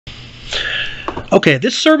Okay,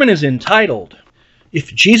 this sermon is entitled,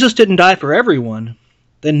 If Jesus Didn't Die for Everyone,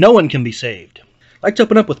 Then No One Can Be Saved. I'd like to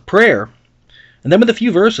open up with prayer, and then with a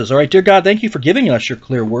few verses. All right, dear God, thank you for giving us your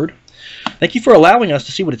clear word. Thank you for allowing us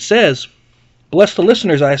to see what it says. Bless the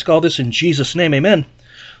listeners, I ask all this in Jesus' name, amen.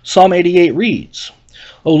 Psalm 88 reads,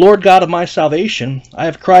 O Lord God of my salvation, I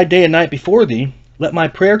have cried day and night before thee. Let my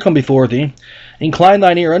prayer come before thee. Incline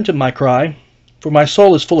thine ear unto my cry, for my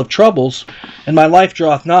soul is full of troubles, and my life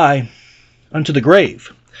draweth nigh unto the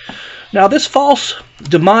grave. Now, this false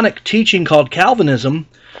demonic teaching called Calvinism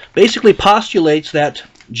basically postulates that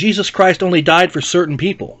Jesus Christ only died for certain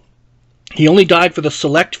people. He only died for the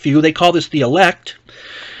select few. They call this the elect.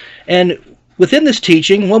 And within this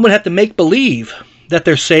teaching, one would have to make believe that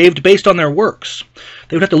they're saved based on their works.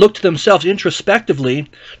 They would have to look to themselves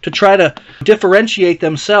introspectively to try to differentiate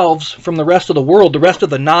themselves from the rest of the world, the rest of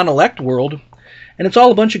the non-elect world, and it's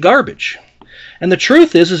all a bunch of garbage. And the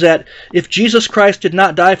truth is that if Jesus Christ did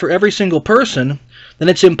not die for every single person, then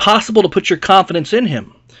it's impossible to put your confidence in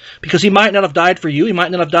him. Because he might not have died for you, he might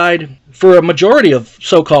not have died for a majority of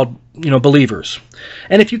so-called, believers.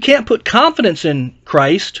 And if you can't put confidence in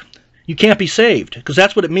Christ, you can't be saved. Because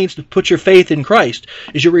that's what it means to put your faith in Christ,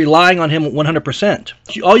 is you're relying on him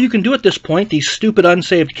 100%. All you can do at this point, these stupid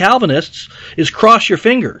unsaved Calvinists, is cross your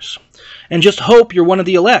fingers and just hope you're one of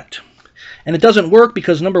the elect. And it doesn't work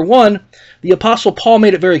because, number one, the Apostle Paul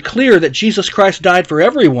made it very clear that Jesus Christ died for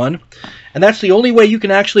everyone, and that's the only way you can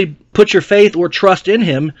actually put your faith or trust in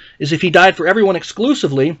him, is if he died for everyone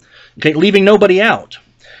exclusively, okay, leaving nobody out.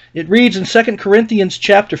 It reads in 2 Corinthians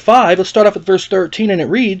chapter 5, let's start off at verse 13, and it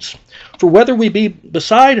reads, For whether we be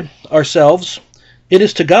beside ourselves, it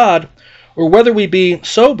is to God, or whether we be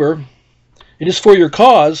sober, it is for your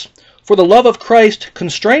cause. For the love of Christ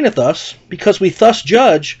constraineth us, because we thus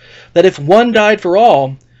judge, that if one died for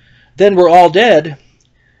all, then we're all dead.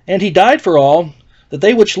 And he died for all, that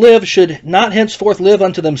they which live should not henceforth live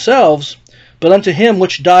unto themselves, but unto him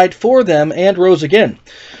which died for them and rose again.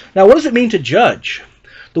 Now, what does it mean to judge?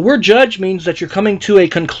 The word judge means that you're coming to a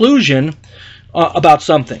conclusion about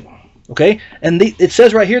something. Okay? And it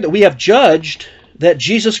says right here that we have judged that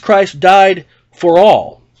Jesus Christ died for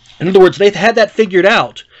all. In other words, they've had that figured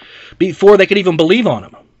out before they could even believe on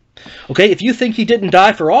him. Okay, if you think he didn't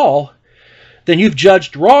die for all, then you've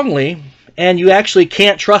judged wrongly, and you actually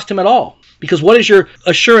can't trust him at all. Because what is your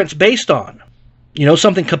assurance based on?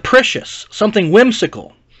 Something capricious, something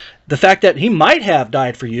whimsical. The fact that he might have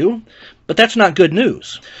died for you, but that's not good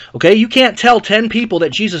news. Okay, you can't tell 10 people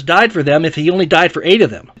that Jesus died for them if he only died for 8 of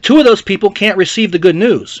them. 2 of those people can't receive the good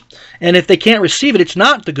news. And if they can't receive it, it's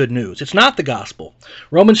not the good news. It's not the gospel.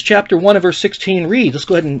 Romans chapter 1 and verse 16 reads, let's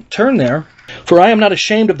go ahead and turn there. For I am not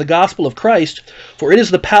ashamed of the gospel of Christ, for it is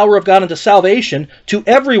the power of God unto salvation to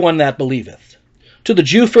everyone that believeth. To the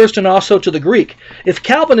Jew first and also to the Greek. If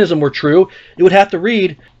Calvinism were true, it would have to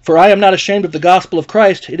read, For I am not ashamed of the gospel of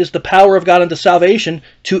Christ, it is the power of God unto salvation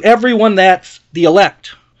to everyone that's the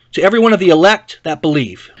elect. To every one of the elect that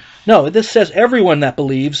believe. No, this says everyone that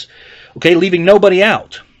believes, okay, leaving nobody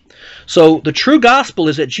out. So the true gospel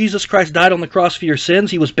is that Jesus Christ died on the cross for your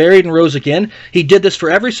sins. He was buried and rose again. He did this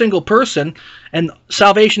for every single person, and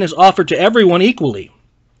salvation is offered to everyone equally.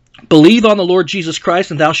 Believe on the Lord Jesus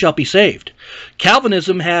Christ, and thou shalt be saved.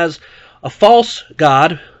 Calvinism has a false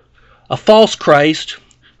God, a false Christ,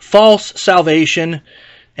 false salvation,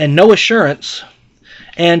 and no assurance.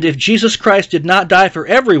 And if Jesus Christ did not die for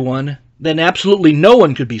everyone, then absolutely no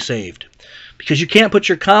one could be saved. Because you can't put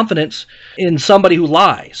your confidence in somebody who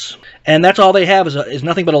lies. And that's all they have is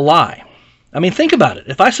nothing but a lie. I mean, think about it.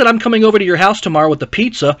 If I said I'm coming over to your house tomorrow with the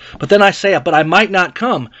pizza, but then I say, but I might not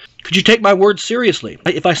come, could you take my word seriously?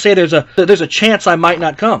 If I say there's a chance I might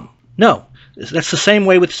not come? No. That's the same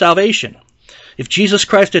way with salvation. If Jesus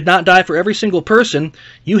Christ did not die for every single person,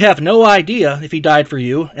 you have no idea if he died for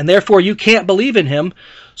you, and therefore you can't believe in him.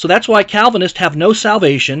 So that's why Calvinists have no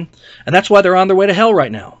salvation, and that's why they're on their way to hell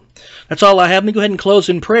right now. That's all I have. Let me go ahead and close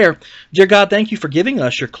in prayer. Dear God, thank you for giving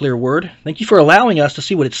us your clear word. Thank you for allowing us to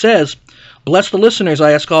see what it says. Bless the listeners,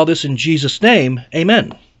 I ask all this in Jesus' name.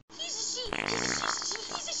 Amen.